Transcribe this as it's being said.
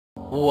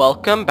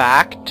Welcome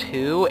back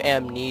to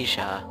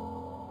Amnesia.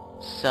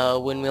 So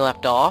when we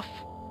left off,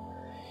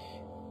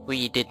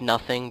 we did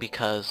nothing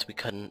because we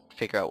couldn't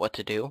figure out what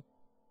to do.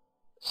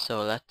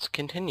 So let's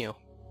continue.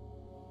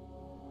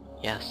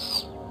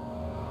 Yes.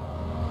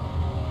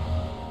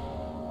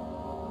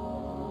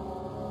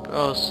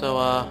 Oh, so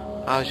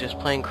I was just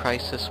playing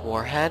Crisis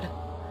Warhead,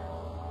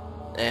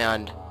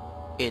 and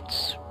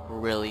it's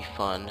really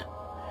fun.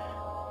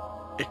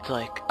 It's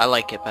like, I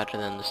like it better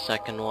than the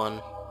second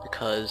one,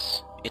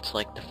 because it's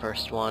like the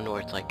first one where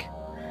it's like,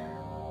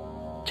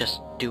 just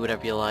do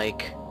whatever you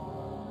like,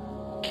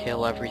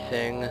 kill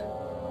everything,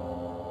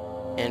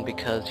 and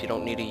because you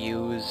don't need to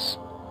use,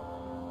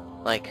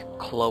 like,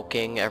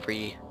 cloaking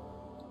every,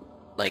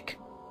 like,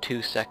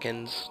 2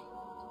 seconds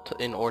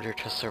in order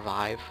to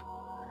survive.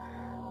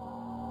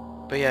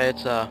 But yeah,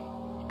 it's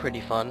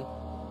pretty fun.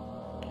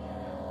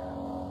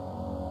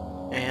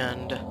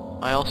 And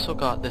I also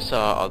got this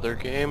other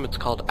game. It's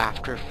called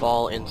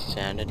Afterfall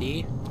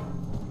Insanity.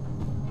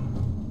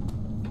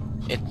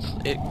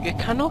 It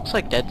kind of looks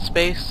like Dead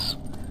Space,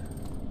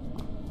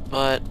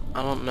 but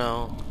I don't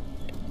know.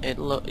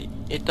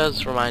 It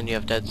does remind me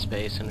of Dead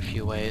Space in a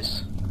few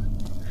ways.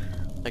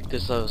 Like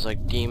there's those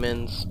like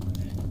demons,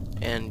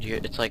 and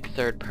it's like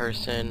third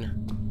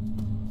person.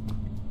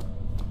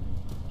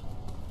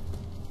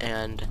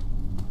 And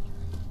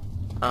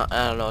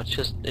I don't know,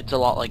 it's a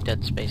lot like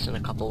Dead Space in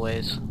a couple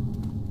ways.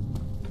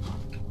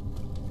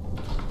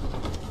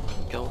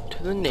 Go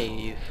to the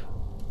nave.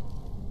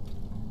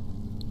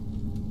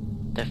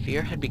 The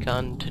fear had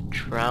begun to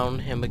drown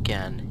him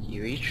again. He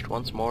reached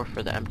once more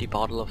for the empty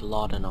bottle of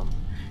laudanum.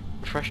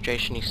 In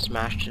frustration, he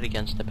smashed it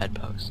against the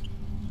bedpost.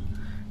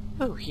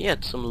 Oh, he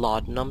had some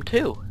laudanum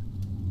too.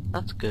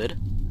 That's good.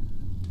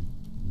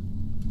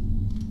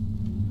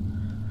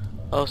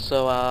 Oh,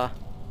 so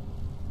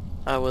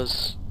I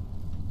was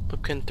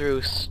looking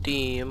through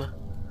Steam,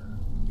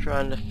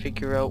 trying to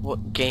figure out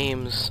what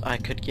games I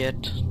could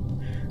get.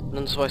 And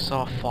then so I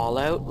saw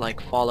Fallout, like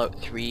Fallout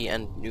 3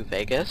 and New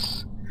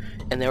Vegas,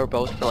 and they were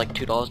both for like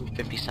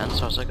 $2.50,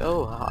 so I was like,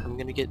 oh, I'm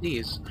gonna get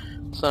these.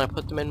 So then I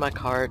put them in my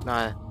cart,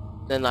 and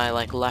then I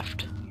like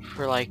left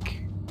for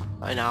like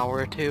an hour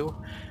or two.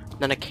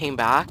 Then I came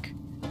back,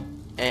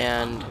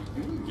 and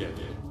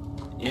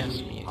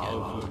yes, me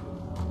again.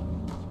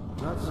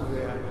 Not the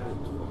way I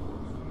hoped for.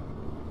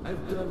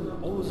 I've done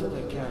all that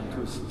I can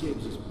to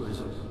escape this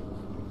prison,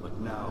 but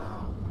now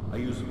I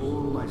use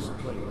all my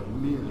strength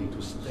merely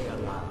to stay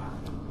alive.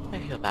 I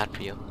feel bad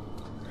for you.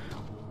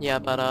 Yeah,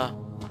 but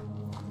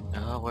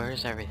where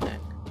is everything?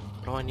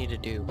 What do I need to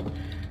do?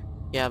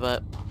 Yeah,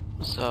 but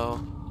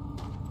so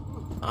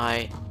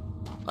I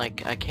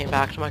came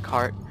back to my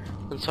cart,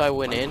 and so I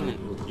went in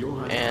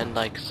and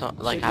like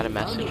had a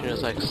message, and it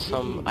was like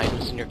some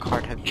items in your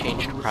cart have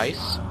changed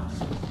price.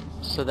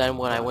 So then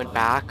when I went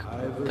back,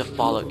 the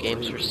Fallout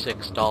games were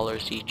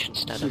 $6 each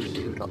instead of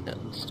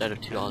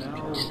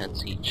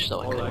 $2.50 each,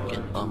 so I couldn't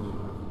get them.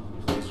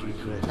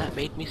 And that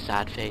made me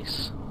sad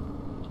face.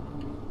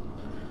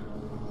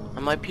 I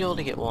might be able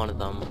to get one of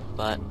them,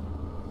 but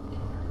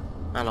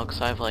I don't know,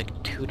 cause I have like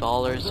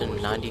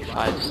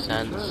 $2.95,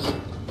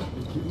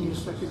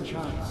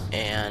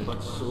 and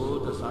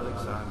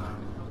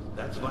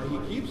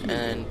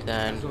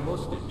then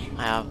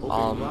I have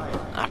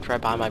after I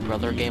buy my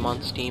brother game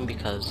on Steam,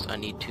 because I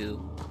need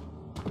to,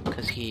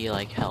 because he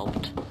like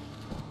helped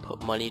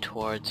put money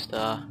towards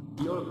the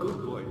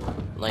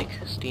like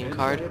Steam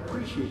card.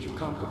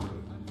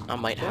 I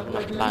might have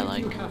enough to buy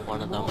like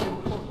one of them.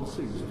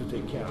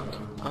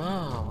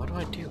 Oh, what do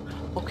I do?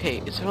 Okay,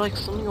 is there like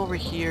something over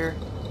here?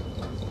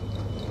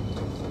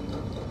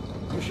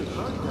 Are you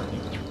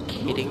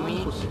kidding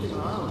me?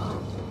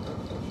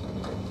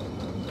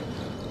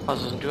 Oh,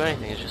 this doesn't do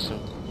anything, it's just some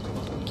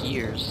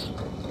gears.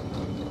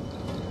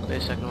 Wait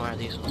a second, why are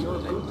these ones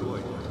moving?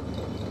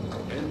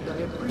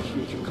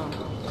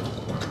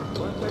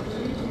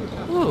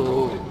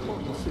 Ooh.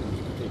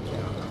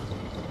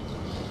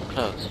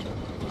 Closed.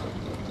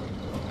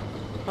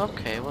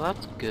 Okay, well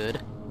that's good.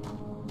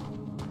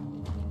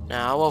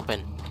 Now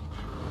open.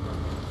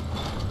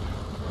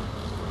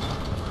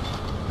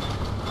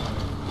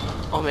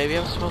 Oh, maybe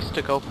I'm supposed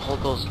to go pull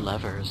those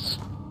levers.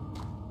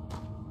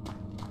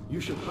 You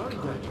should hurry,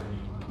 Dad.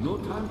 No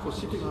time for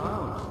sitting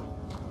around.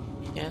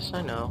 Yes,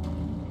 I know.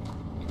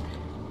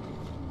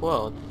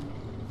 Whoa.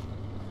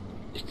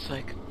 It's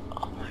like,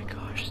 oh my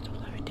gosh, the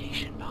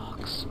levitation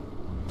box.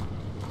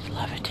 It's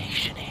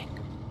levitationing.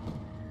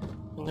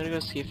 I'm gonna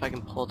go see if I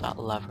can pull that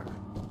lever.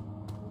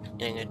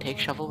 And I'm gonna take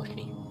Shovel with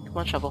me. Come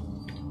on, Shovel.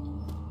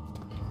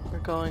 We're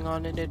going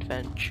on an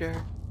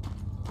adventure.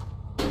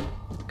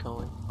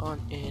 Going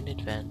on an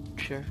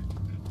adventure.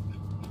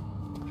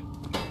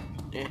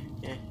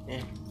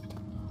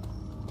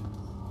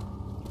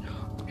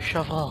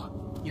 Shovel,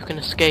 you can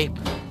escape.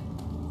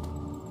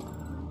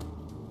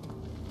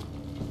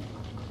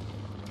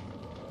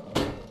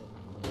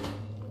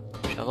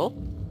 Shovel?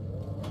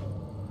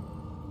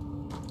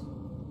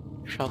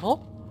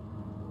 Shovel?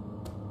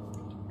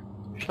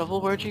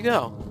 Shovel, where'd you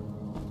go?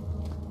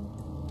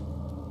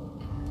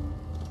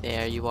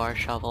 There you are,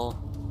 shovel.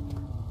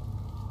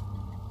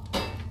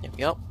 There we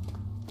go.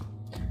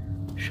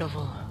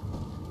 Shovel.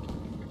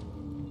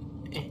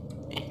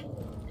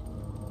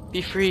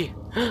 Be free.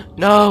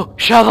 No!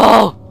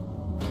 Shovel!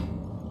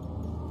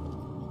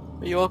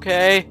 Are you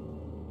okay?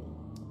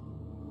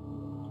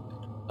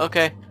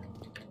 Okay.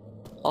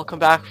 I'll come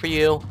back for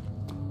you.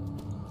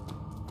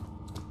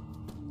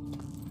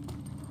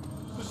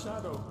 The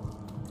shadow.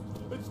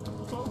 It's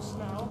close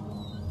now.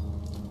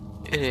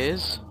 It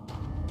is.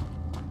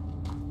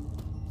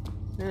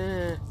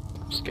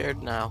 I'm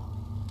scared now.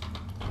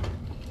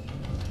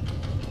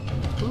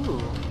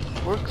 Ooh,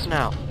 works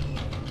now.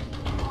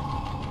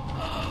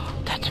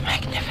 That's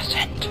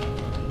magnificent.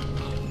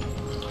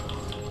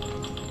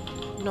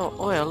 No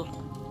oil.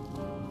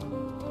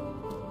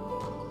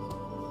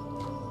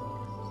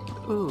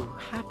 Ooh,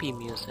 happy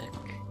music.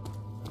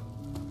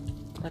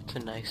 That's a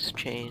nice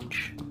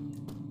change.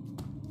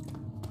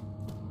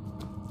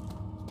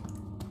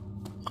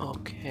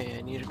 Okay,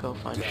 I need to go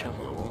find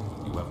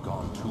shovel. You have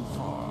gone too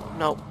far.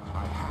 No.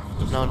 I have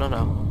to No, no,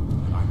 no.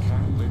 I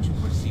can't let you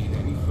proceed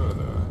any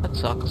further. That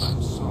sucks.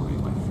 I'm sorry,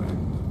 my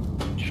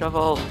friend.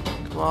 Shovel,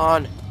 come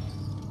on.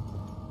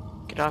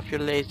 Get off your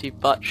lazy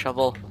butt,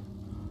 Shovel.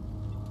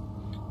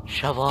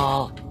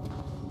 Shovel.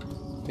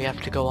 We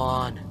have to go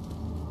on.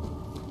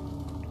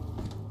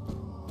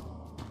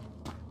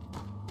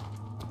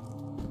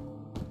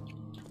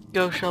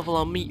 Go, Shovel,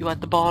 I'll meet you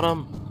at the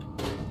bottom.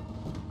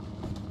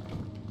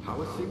 How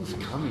are things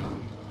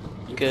coming?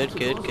 Good,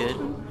 good, good.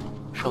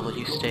 Shovel,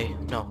 you stay.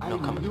 No, no,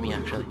 come with me,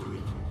 actually.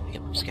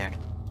 Yep, I'm scared.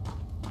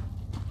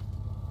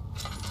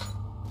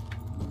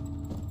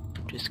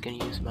 I'm just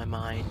gonna use my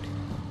mind.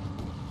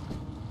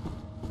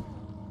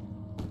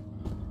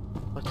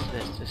 What's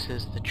this? This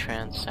is the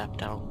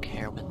transept. I don't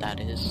care what that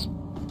is.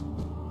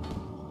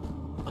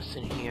 What's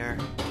in here?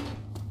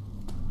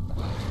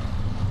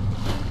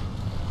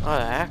 Oh,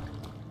 the heck?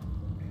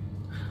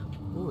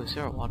 Ooh, is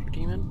there a water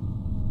demon?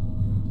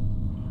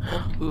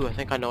 Ooh, I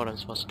think I know what I'm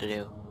supposed to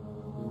do.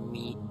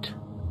 Meat.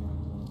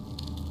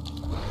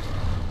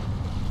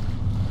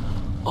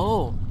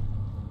 Oh!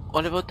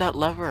 What about that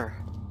lever?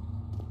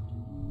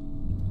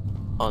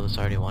 Oh, there's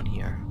already one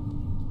here.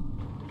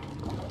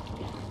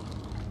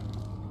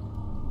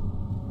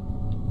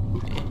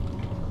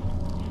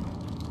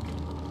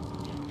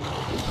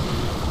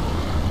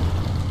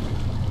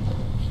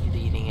 He's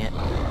eating it.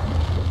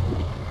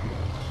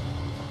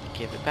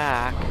 Give it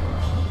back.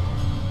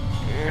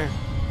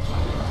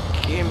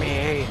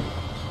 Gimme!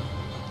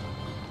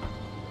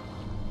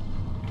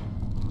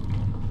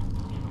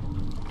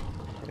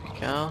 There we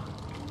go.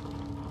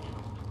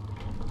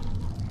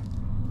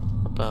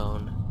 A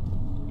bone.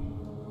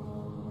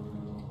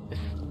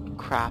 With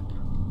crap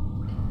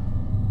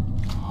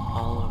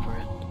all over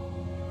it.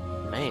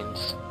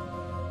 Mains.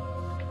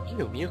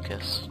 Ew,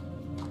 mucus.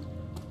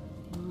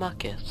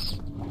 Mucus.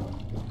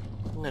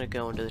 I'm gonna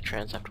go into the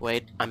transept.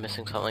 Wait, I'm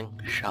missing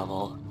something.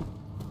 Shovel.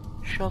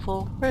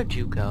 Shovel, where'd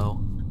you go?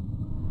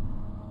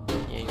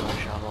 Yeah, you want a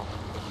shovel.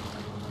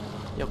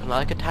 Yo, can I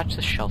like attach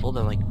the shovel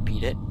then like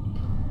beat it?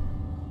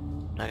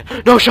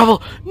 No,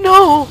 shovel!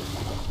 No!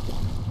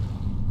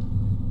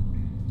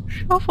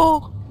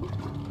 Shovel!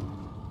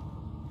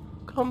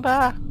 Come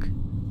back!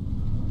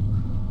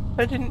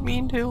 I didn't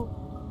mean to.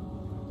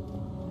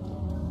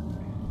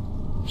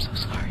 I'm so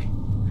sorry.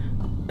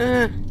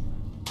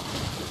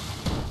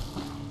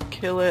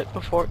 Kill it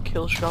before it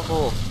kills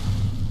shovel.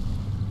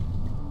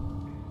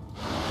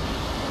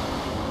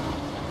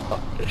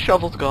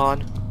 Shovel's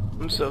gone.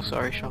 I'm so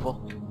sorry, Shovel.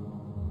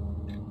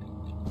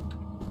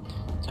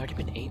 It's already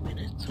been 8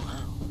 minutes.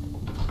 Wow.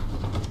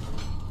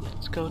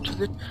 Let's go to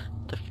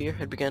the fear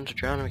had begun to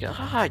drown again.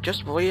 Ah, I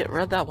just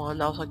read that one.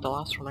 That was like the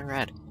last one I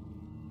read.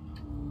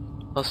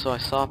 Also, I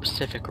saw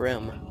Pacific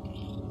Rim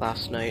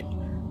last night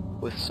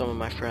with some of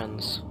my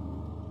friends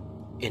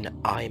in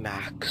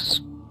IMAX,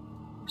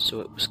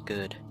 so it was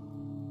good.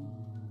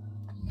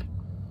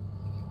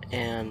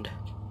 And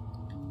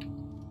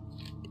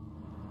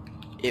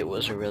it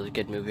was a really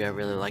good movie. I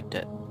really liked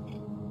it.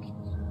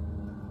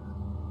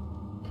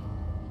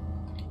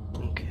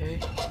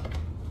 Okay.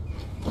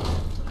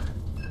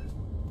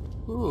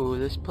 Ooh,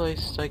 this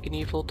place is like an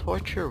evil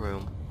torture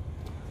room.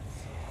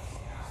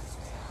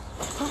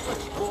 How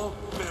much more,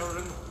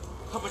 Baron?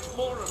 How much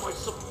more am I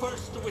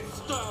supposed to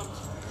withstand?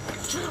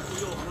 Kill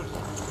me already!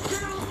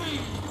 Kill me!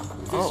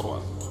 This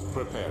one,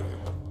 prepare him.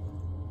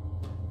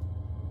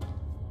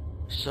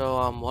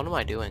 So, what am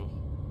I doing?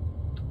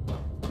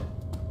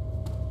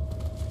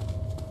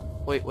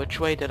 Wait, which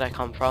way did I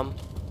come from?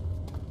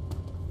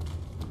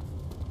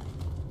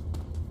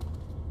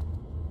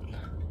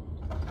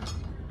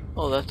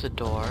 Oh, that's a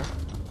door.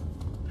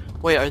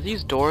 Wait, are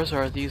these doors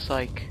or are these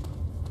like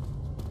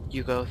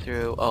you go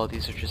through? Oh,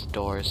 these are just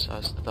doors.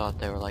 I thought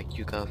they were like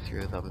you go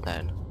through them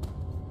then.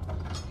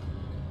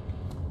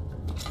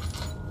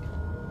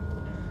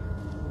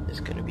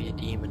 There's gonna be a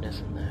demon,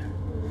 isn't there?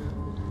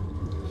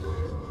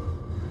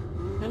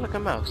 Hey, look, a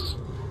mouse.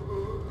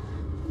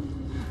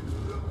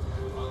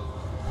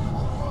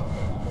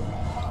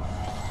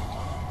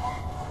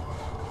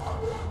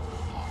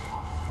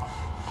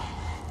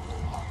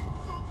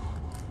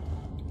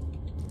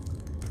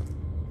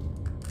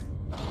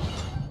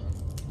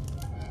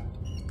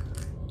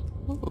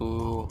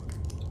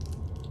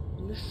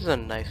 is a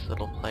nice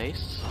little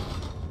place.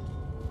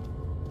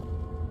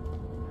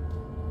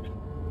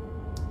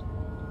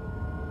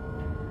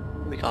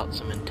 We got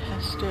some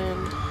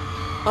intestine.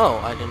 Oh,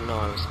 I didn't know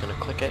I was gonna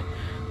click it.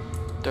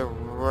 The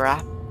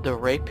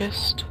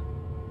rapist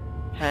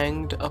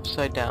hanged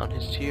upside down,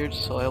 his tears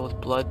soiled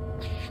with blood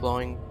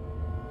flowing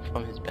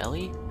from his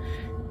belly.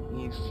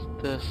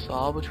 The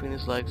saw between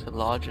his legs had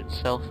lodged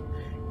itself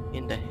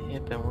in the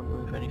hip and wouldn't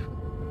move any further.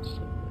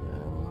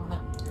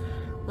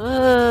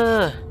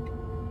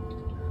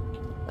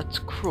 That's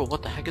cruel.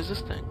 What the heck is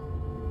this thing?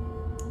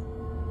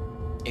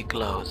 It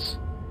glows.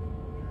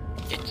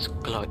 It's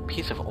glowing.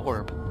 Piece of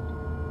orb.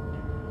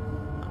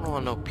 I don't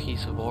want no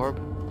piece of orb.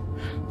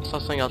 I saw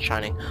something else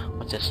shining.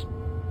 What's this?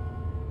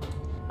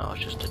 Oh,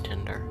 it's just a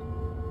tinder.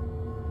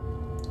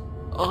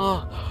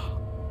 Oh!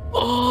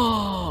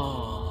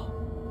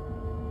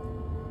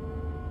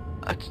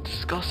 That's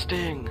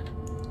disgusting!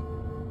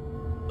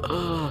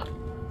 Ugh.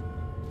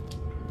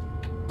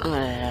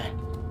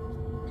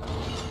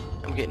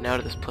 I'm getting out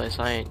of this place.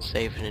 I ain't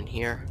saving in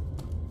here.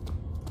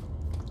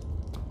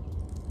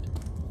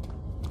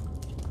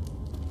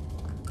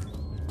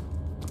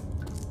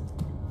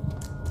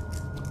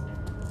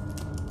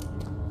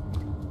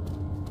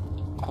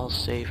 I'll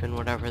save in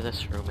whatever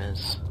this room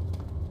is.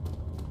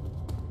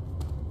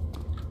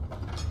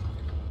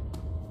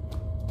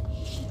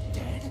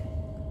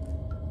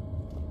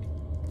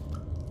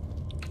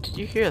 Did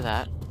you hear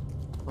that?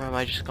 Or am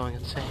I just going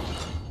insane?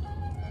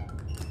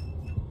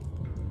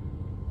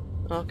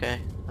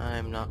 Okay,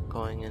 I'm not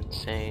going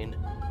insane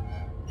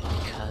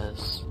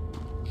because...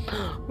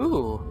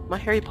 Ooh, my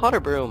Harry Potter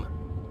broom!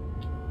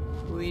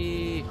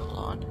 Hold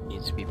on, it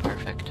needs to be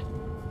perfect.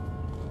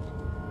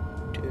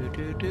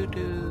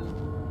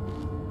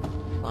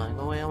 Flying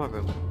away on my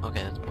broom.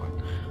 Okay, that's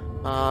boring.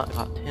 I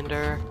got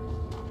Tinder.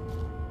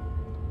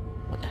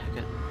 What the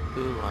heck?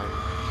 Ooh, I'm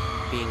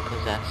being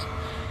possessed.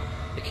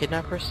 The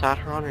kidnapper sat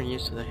her on her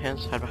knees with her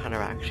hands tied behind her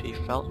back. She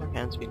felt her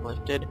hands being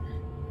lifted,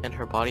 and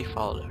her body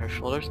followed. Her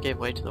shoulders gave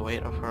way to the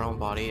weight of her own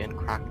body and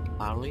cracked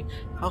loudly.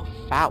 How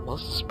fat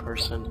was this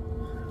person?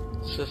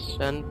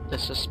 The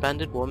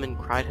suspended woman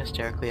cried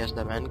hysterically as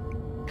the men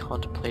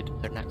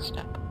contemplated their next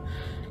step.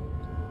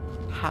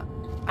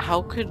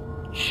 How could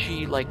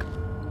she, like,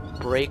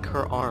 break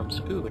her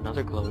arms? Ooh,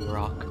 another glowing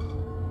rock.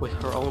 With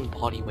her own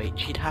body weight.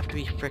 She'd have to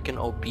be frickin'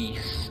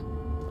 obese.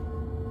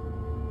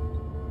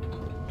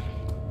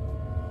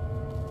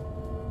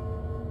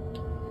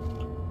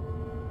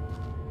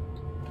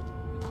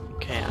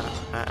 Okay,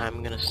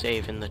 I'm gonna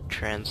save in the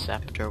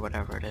transept or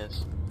whatever it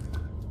is.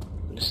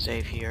 I'm gonna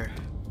save here.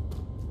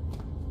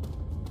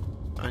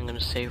 I'm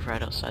gonna save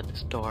right outside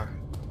this door.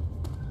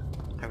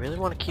 I really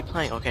want to keep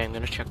playing. Okay, I'm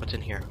gonna check what's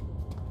in here.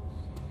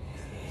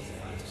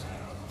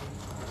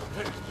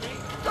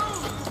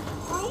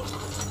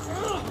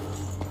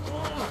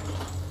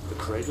 The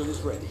cradle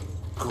is ready.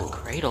 Good.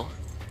 Cradle?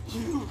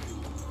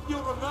 You're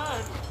a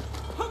man!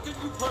 How can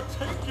you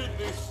partake in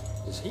this?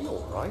 Is he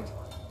all right?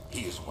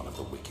 He is one of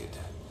the wicked.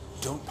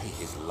 Don't pay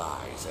his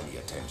lies any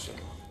attention.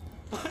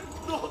 I'm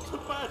not a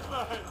bad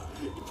man!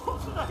 It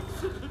was an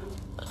accident!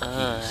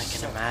 I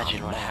can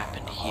imagine what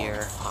happened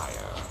here.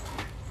 Fire.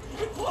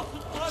 It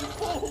wasn't my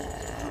fault!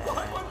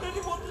 Why won't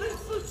anyone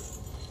listen?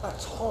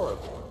 That's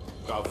horrible.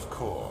 Of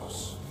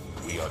course.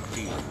 We are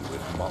dealing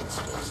with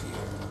monsters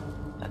here.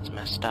 That's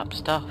messed up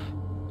stuff.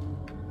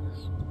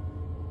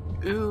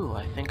 Ooh,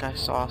 I think I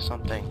saw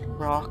something.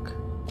 Rock.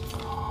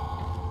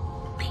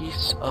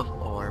 Piece of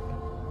orb.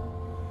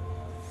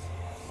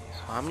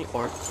 So how many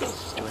orb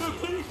pieces do I need?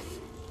 Please!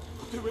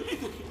 Do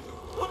anything!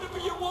 Whatever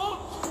you want!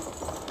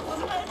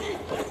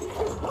 Anything!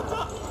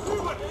 Do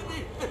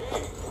anything!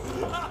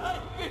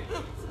 I'm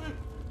innocent!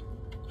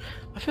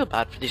 I feel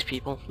bad for these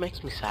people.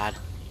 Makes me sad.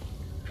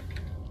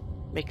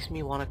 Makes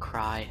me want to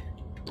cry.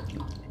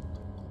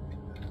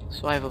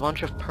 So I have a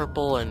bunch of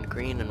purple and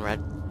green and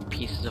red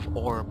pieces of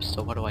orbs,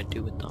 so what do I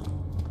do with them?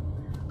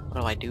 What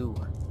do I do?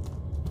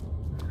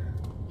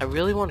 I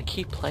really want to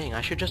keep playing.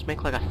 I should just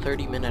make like a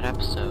 30-minute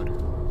episode.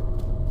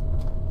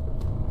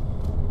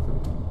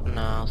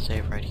 No, I'll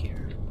save right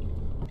here.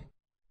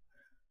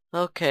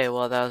 Okay,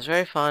 well that was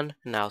very fun,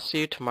 and I'll see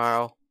you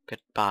tomorrow.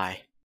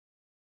 Goodbye.